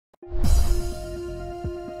Hey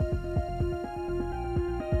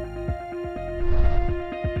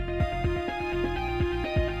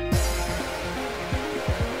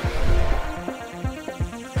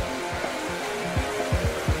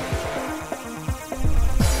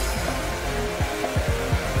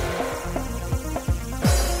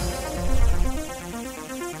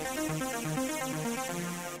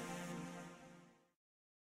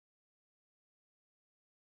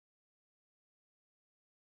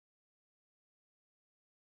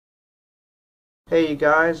you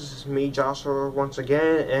guys, this is me, Joshua, once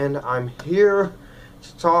again, and I'm here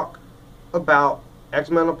to talk about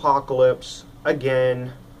X-Men Apocalypse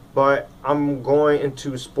again, but I'm going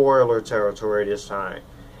into spoiler territory this time.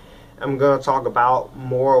 I'm going to talk about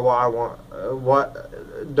more what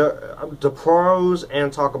the pros,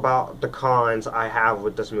 and talk about the cons I have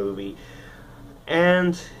with this movie.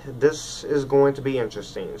 And this is going to be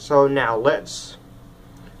interesting. So now let's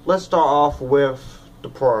start off with the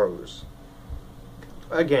pros.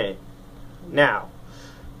 Again, now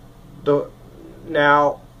the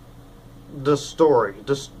story.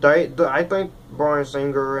 I think Bryan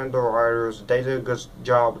Singer and the writers, they did a good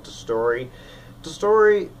job with the story. The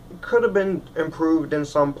story could have been improved in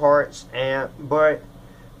some parts, but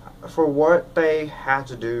for what they had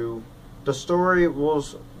to do, the story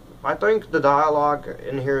was. I think the dialogue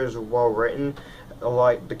in here is well written. I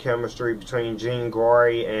like the chemistry between Jean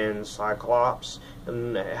Grey and Cyclops,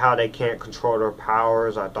 and how they can't control their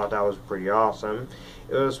powers. I thought that was pretty awesome.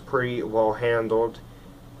 It was pretty well handled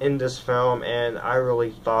in this film, and I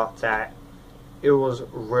really thought that it was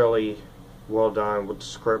really well done with the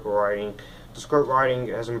script writing. The script writing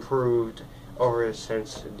has improved over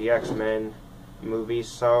since the X-Men movies,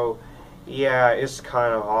 so yeah, it's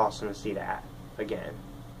kind of awesome to see that again.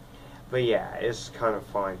 But yeah, it's kind of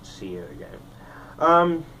fun to see it again.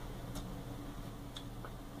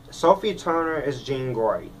 Sophie Turner is Jean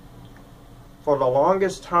Grey. For the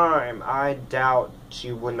longest time, I doubt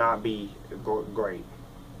she would not be great.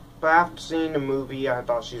 But after seeing the movie, I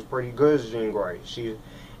thought she was pretty good as Jean Grey.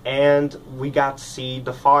 And we got to see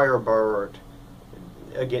the Firebird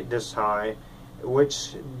again this time,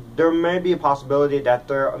 which there may be a possibility that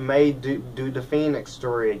they may do the Phoenix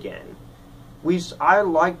story again. I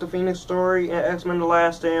like the Phoenix story in X-Men: The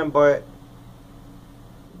Last Stand, but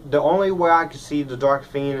the only way I could see the Dark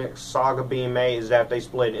Phoenix saga being made is that they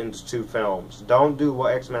split into two films. Don't do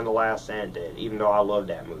what X-Men: The Last Stand did, even though I love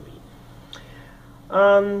that movie.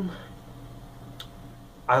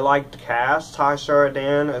 I like the cast.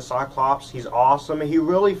 Sheridan as Cyclops. He's awesome. He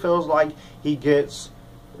really feels like he gets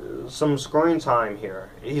some screen time here.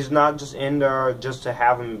 He's not just in there just to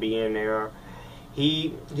have him be in there.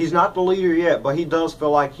 He's not the leader yet, but he does feel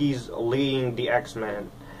like he's leading the X-Men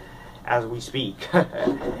as we speak.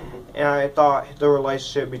 And I thought the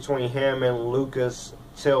relationship between him and Lucas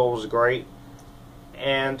Till was great,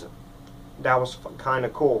 and that was kind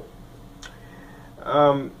of cool.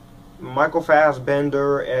 Michael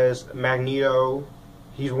Fassbender as Magneto.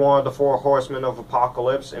 He's one of the 4 horsemen of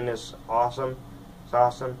Apocalypse, and it's awesome. It's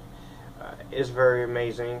awesome. It's very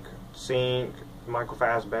amazing seeing Michael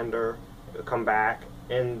Fassbender come back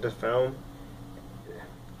in the film.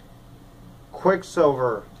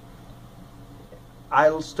 Quicksilver. I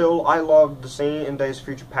love the scene in Days of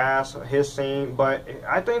Future Past, his scene, but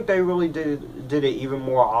I think they really did it even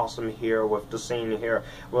more awesome here with the scene here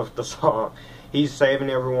with the song. He's saving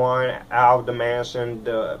everyone out of the mansion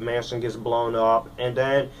gets blown up, and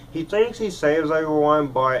then he thinks he saves everyone,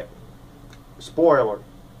 but spoiler,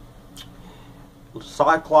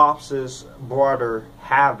 Cyclops' brother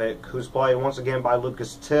Havoc, who's played once again by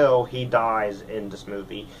Lucas Till, he dies in this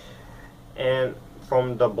movie, and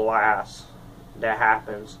from the blast that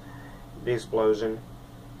happens, the explosion.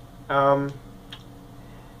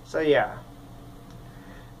 So yeah,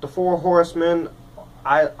 the 4 horsemen.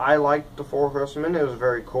 I liked the 4 horsemen. It was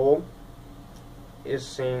very cool. Is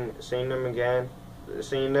seeing them again.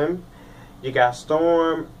 Seeing them. You got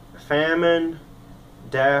Storm, Famine,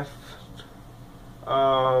 Death,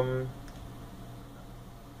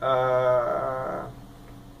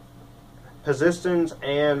 Persistence,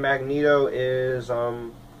 and Magneto is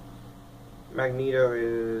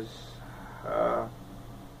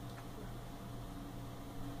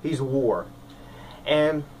he's War.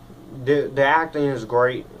 And the acting is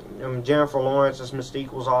great. Jennifer Lawrence as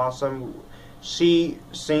Mystique was awesome. She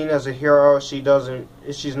seen as a hero.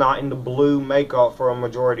 She's not in the blue makeup for a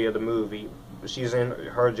majority of the movie. She's in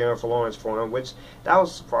her Jennifer Lawrence form, which that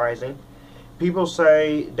was surprising. People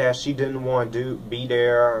say that she didn't want to be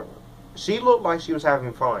there. She looked like she was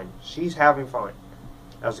having fun. She's having fun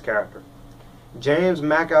as a character. James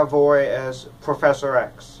McAvoy as Professor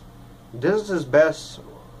X. This is his best,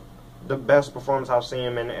 the best performance I've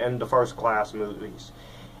seen him in the First Class movies.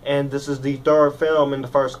 And this is the third film in the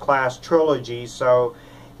First Class trilogy, so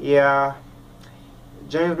yeah.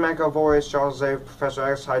 James McAvoy as Charles Xavier,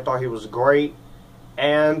 Professor X, I thought he was great.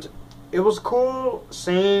 And it was cool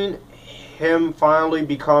seeing him finally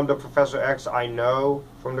become the Professor X I know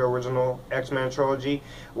from the original X-Men trilogy,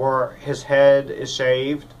 where his head is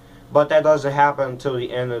shaved. But that doesn't happen until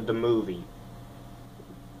the end of the movie.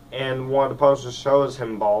 And one of the posters shows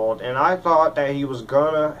him bald. And I thought that he was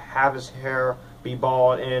gonna have his hair be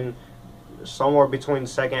bald in somewhere between the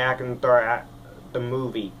second act and the third act of the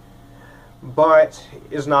movie. But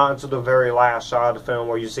it's not until the very last shot of the film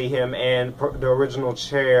where you see him in the original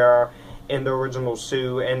chair, in the original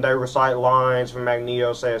suit, and they recite lines from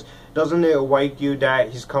Magneto says, "Doesn't it awake you that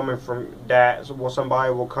he's coming from that, well,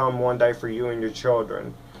 somebody will come one day for you and your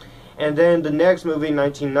children?" And then the next movie,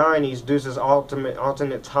 1990s, Deuce's alternate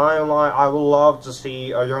timeline. I would love to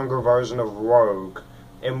see a younger version of Rogue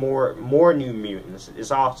and more New Mutants. It's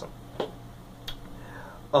awesome.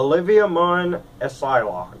 Olivia Munn as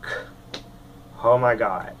Psylocke. Oh my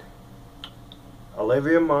god.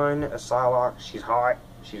 Olivia Munn as Psylocke. She's hot.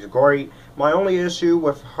 She's great. My only issue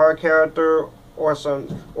with her character or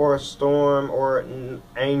Storm or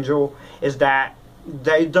Angel is that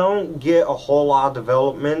they don't get a whole lot of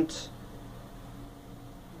development.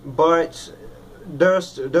 But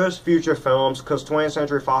there's future films, because 20th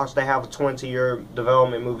Century Fox, they have a 20-year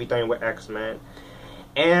development movie thing with X-Men.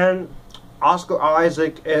 And Oscar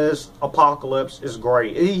Isaac as Apocalypse is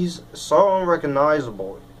great. He's so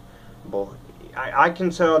unrecognizable. I can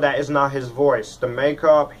tell that it's not his voice. The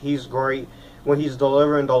makeup, he's great. When he's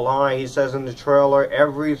delivering the line, he says in the trailer,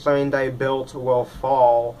 "Everything they built will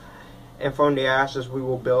fall, and from the ashes we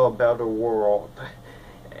will build a better world."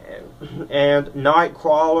 And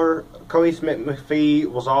Nightcrawler, Kodi-Smit McPhee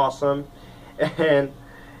was awesome.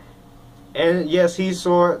 And yes, he's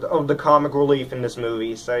sort of the comic relief in this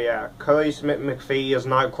movie. So yeah, Kodi-Smit McPhee as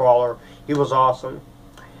Nightcrawler. He was awesome.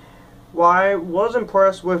 Well, I was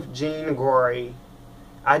impressed with Jean Grey.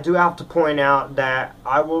 I do have to point out that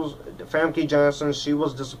Famke Janssen, she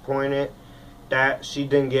was disappointed that she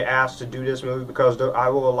didn't get asked to do this movie, because I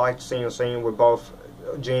would have liked to see a scene with both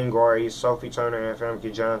Jean Grey, Sophie Turner, and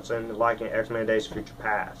Famke Janssen, like in X-Men Days of Future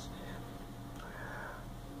Past.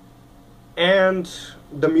 And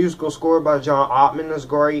the musical score by John Ottman is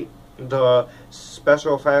great. The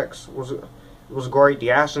special effects was great.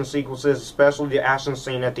 The action sequences, especially the action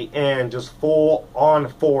scene at the end, just full on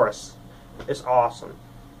force. It's awesome.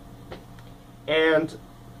 And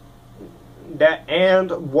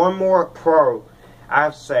one more pro, I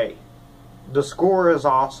have to say, the score is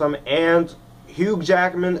awesome, and Hugh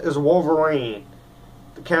Jackman is Wolverine.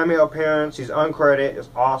 The cameo appearance, he's uncredited, is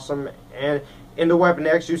awesome. And in the Weapon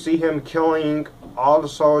X, you see him killing all the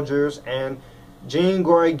soldiers, and Jean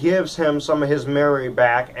Grey gives him some of his memory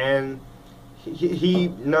back, and he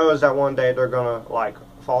knows that one day they're gonna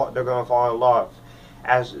fall in love.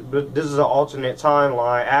 But this is an alternate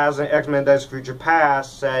timeline, as in X-Men Days of Future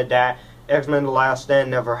Past said that X-Men The Last Stand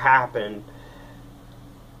never happened.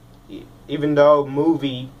 Even though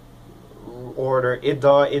movie order, it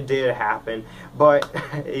did happen. But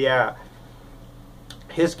yeah,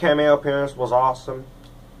 his cameo appearance was awesome,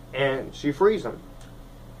 and she frees him.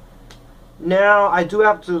 Now, I do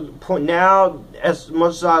have to point, now, as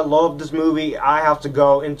much as I love this movie, I have to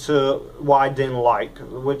go into what I didn't like,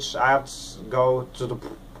 which I have to go to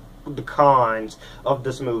the cons of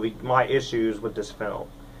this movie, my issues with this film.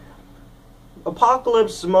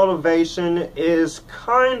 Apocalypse's motivation is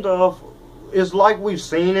is like we've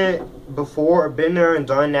seen it before, been there and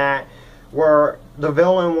done that, where the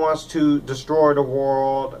villain wants to destroy the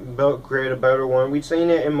world, create a better one. We've seen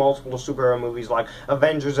it in multiple superhero movies like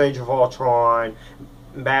Avengers Age of Ultron,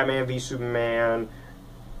 Batman v Superman,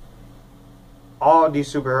 all of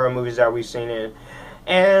these superhero movies that we've seen it.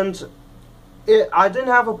 And I didn't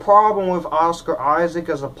have a problem with Oscar Isaac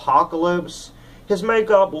as Apocalypse. His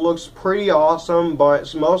makeup looks pretty awesome,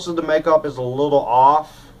 but most of the makeup is a little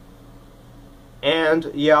off.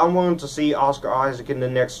 And yeah, I'm willing to see Oscar Isaac in the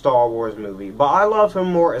next Star Wars movie. But I love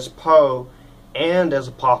him more as Poe and as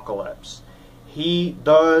Apocalypse. He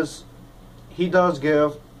does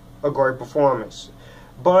give a great performance.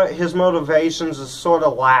 But his motivations is sort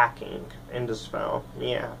of lacking in this film.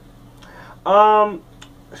 Yeah.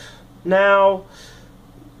 Now,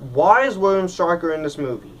 why is William Stryker in this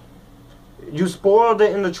movie? You spoiled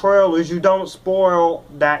it in the trailers. You don't spoil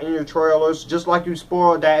that in your trailers. Just like you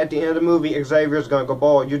spoiled that at the end of the movie, Xavier's gonna go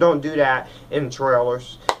bald. You don't do that in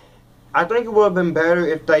trailers. I think it would have been better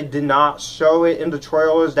if they did not show it in the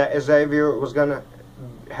trailers that Xavier was gonna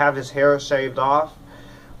have his hair shaved off.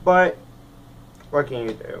 But what can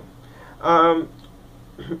you do?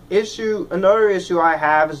 Another issue I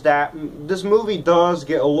have is that this movie does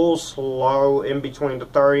get a little slow in between the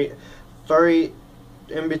 30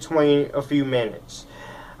 in between a few minutes.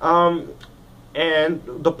 And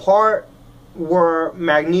the part where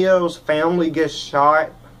Magneto's family gets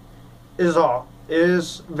shot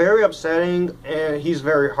is very upsetting, and he's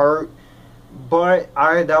very hurt. But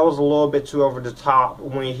that was a little bit too over the top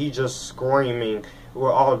when he just screaming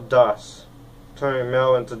with all dust, turning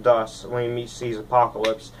metal into dust when he sees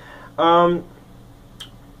Apocalypse. I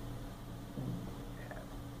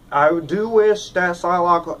do wish that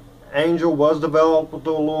Psylocke Angel was developed a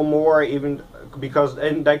little more, even because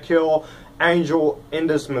they kill Angel in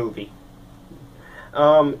this movie.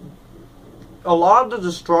 A lot of the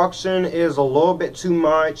destruction is a little bit too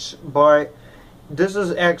much, but this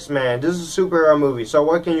is X-Men. This is a superhero movie, so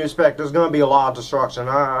what can you expect? There's going to be a lot of destruction.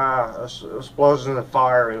 Explosions and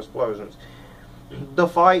fire and explosions. The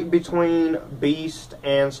fight between Beast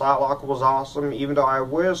and Psylocke was awesome, even though I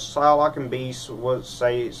wish Psylocke and Beast would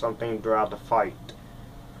say something throughout the fight.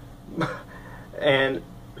 And,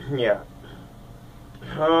 yeah.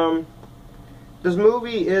 This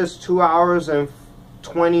movie is 2 hours and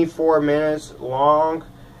 24 minutes long.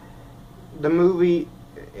 The movie,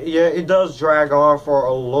 yeah, it does drag on for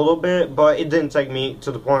a little bit, but it didn't take me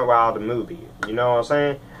to the point where I had the movie. You know what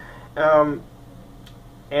I'm saying?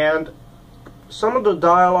 And some of the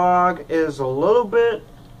dialogue is a little bit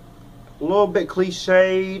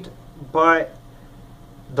cliched, but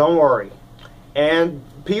don't worry. And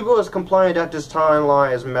people is complaining that this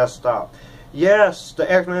timeline is messed up. Yes,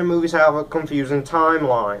 the X-Men movies have a confusing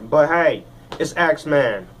timeline, but hey, it's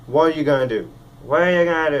X-Men. What are you gonna do? What are you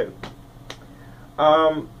gonna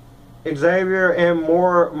do? Xavier and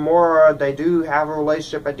Moira, they do have a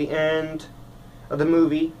relationship at the end of the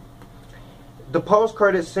movie. The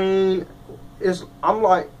post-credit scene is, I'm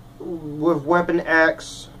like, with Weapon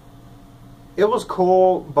X, it was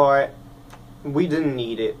cool, but we didn't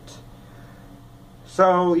need it.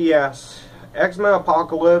 So, yes, X-Men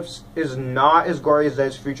Apocalypse is not as great as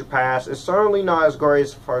Days of Future Past. It's certainly not as great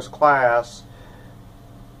as First Class,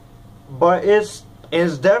 but it's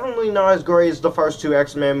definitely not as great as the first two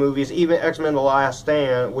X-Men movies, even X-Men The Last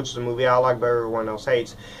Stand, which is a movie I like but everyone else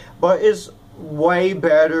hates. But it's way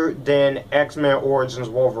better than X-Men Origins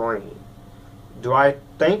Wolverine. Do I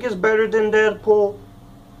think it's better than Deadpool?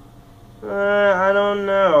 I don't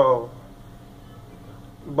know.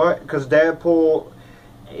 But, because Deadpool,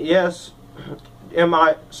 yes,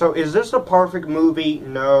 so is this a perfect movie?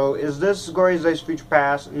 No. Is this as great as Days of Future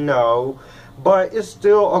Past? No. But it's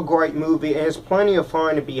still a great movie, and it's plenty of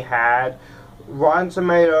fun to be had. Rotten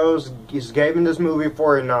Tomatoes is giving this movie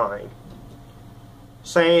 49.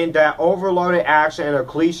 Saying that overloaded action and a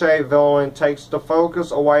cliche villain takes the focus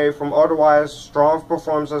away from otherwise strong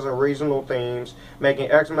performances and regional themes, making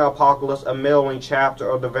X-Men Apocalypse a middling chapter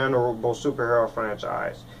of the venerable superhero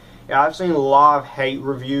franchise. Yeah, I've seen a lot of hate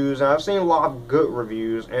reviews, and I've seen a lot of good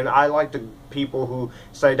reviews, and I like the people who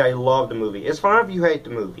say they love the movie. It's fine if you hate the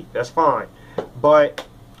movie, that's fine. But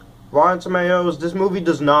Rotten Tomatoes, this movie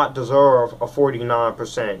does not deserve a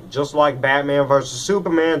 49%. Just like Batman vs.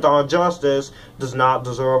 Superman Dawn of Justice does not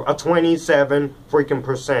deserve a 27 freaking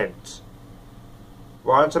percent.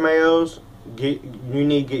 Rotten Tomatoes, you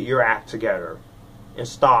need to get your act together. And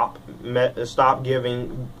stop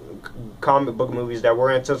giving comic book movies that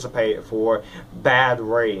were anticipated for bad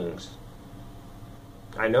ratings.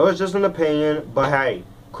 I know it's just an opinion, but hey,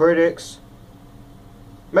 critics,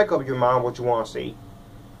 make up your mind what you want to see.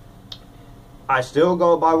 I still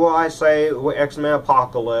go by what I say with X-Men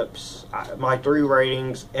Apocalypse. My 3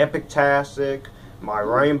 ratings: Epictastic, my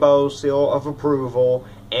rainbow seal of approval,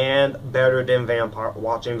 and better than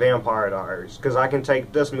watching Vampire Diaries. Because I can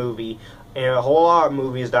take this movie and a whole lot of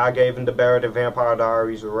movies that I gave in the better than Vampire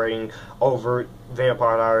Diaries rating over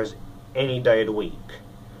Vampire Diaries any day of the week.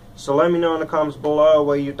 So let me know in the comments below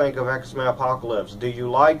what you think of X-Men Apocalypse. Do you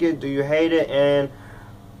like it? Do you hate it? And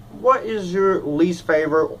what is your least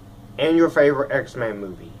favorite and your favorite X-Men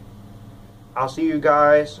movie? I'll see you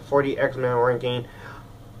guys for the X-Men ranking.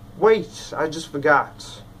 Wait, I just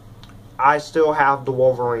forgot. I still have the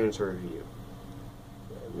Wolverines review.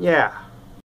 Yeah.